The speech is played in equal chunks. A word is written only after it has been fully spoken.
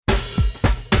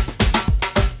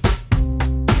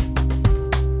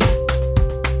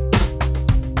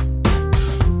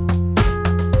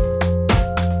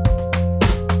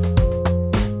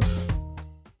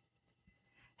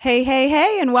Hey, hey,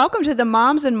 hey, and welcome to the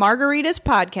Moms and Margaritas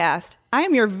podcast. I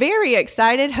am your very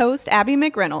excited host, Abby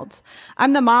McReynolds.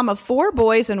 I'm the mom of 4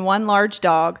 boys and 1 large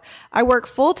dog. I work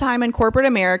full-time in corporate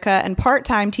America and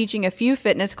part-time teaching a few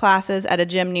fitness classes at a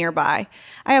gym nearby.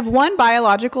 I have 1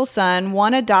 biological son,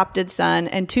 1 adopted son,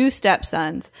 and 2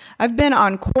 stepsons. I've been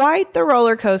on quite the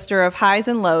roller coaster of highs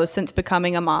and lows since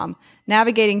becoming a mom,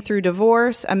 navigating through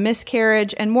divorce, a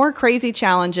miscarriage, and more crazy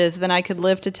challenges than I could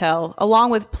live to tell,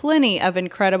 along with plenty of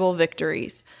incredible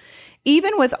victories.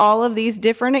 Even with all of these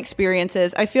different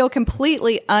experiences, I feel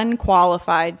completely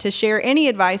unqualified to share any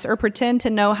advice or pretend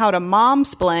to know how to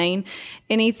momsplain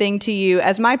anything to you,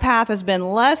 as my path has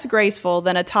been less graceful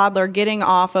than a toddler getting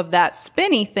off of that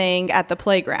spinny thing at the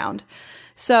playground.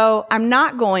 So I'm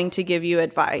not going to give you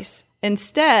advice.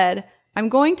 Instead, I'm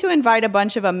going to invite a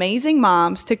bunch of amazing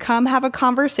moms to come have a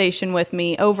conversation with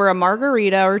me over a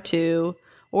margarita or 2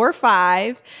 or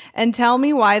 5 and tell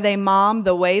me why they mom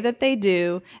the way that they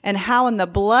do and how in the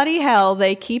bloody hell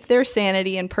they keep their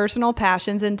sanity and personal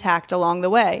passions intact along the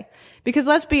way. Because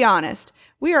let's be honest,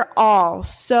 we are all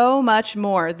so much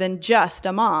more than just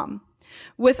a mom.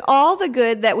 With all the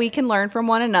good that we can learn from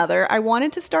one another, I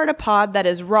wanted to start a pod that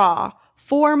is raw.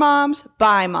 For moms,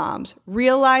 by moms,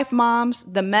 real life moms,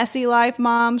 the messy life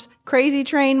moms, crazy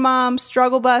train moms,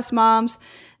 struggle bus moms,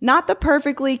 not the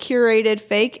perfectly curated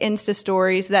fake Insta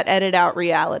stories that edit out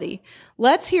reality.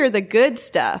 Let's hear the good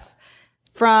stuff.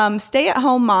 From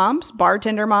stay-at-home moms,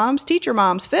 bartender moms, teacher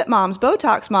moms, fit moms,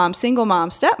 Botox moms, single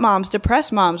moms, step moms,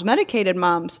 depressed moms, medicated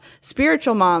moms,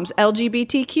 spiritual moms,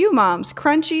 LGBTQ moms,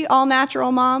 crunchy,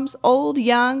 all-natural moms, old,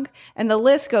 young, and the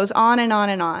list goes on and on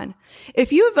and on.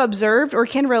 If you have observed or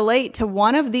can relate to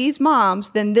one of these moms,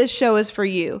 then this show is for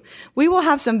you. We will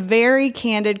have some very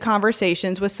candid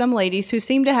conversations with some ladies who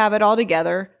seem to have it all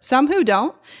together, some who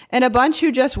don't, and a bunch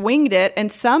who just winged it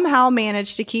and somehow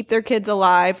managed to keep their kids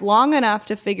alive long enough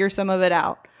to figure some of it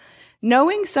out.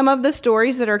 Knowing some of the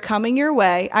stories that are coming your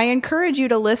way, I encourage you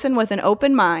to listen with an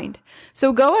open mind.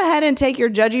 So go ahead and take your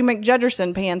Judgy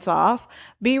McJudgerson pants off.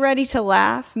 Be ready to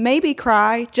laugh, maybe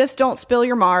cry, just don't spill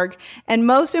your marg. And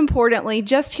most importantly,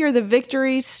 just hear the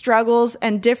victories, struggles,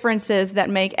 and differences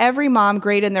that make every mom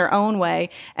great in their own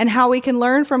way and how we can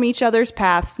learn from each other's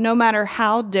paths no matter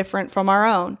how different from our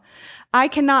own. I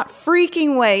cannot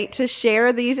freaking wait to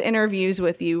share these interviews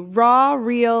with you, raw,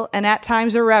 real, and at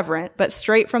times irreverent, but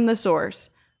straight from the source.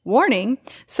 Warning,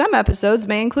 some episodes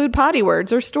may include potty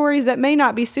words or stories that may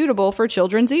not be suitable for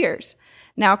children's ears.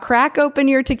 Now crack open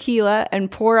your tequila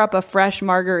and pour up a fresh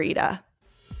margarita.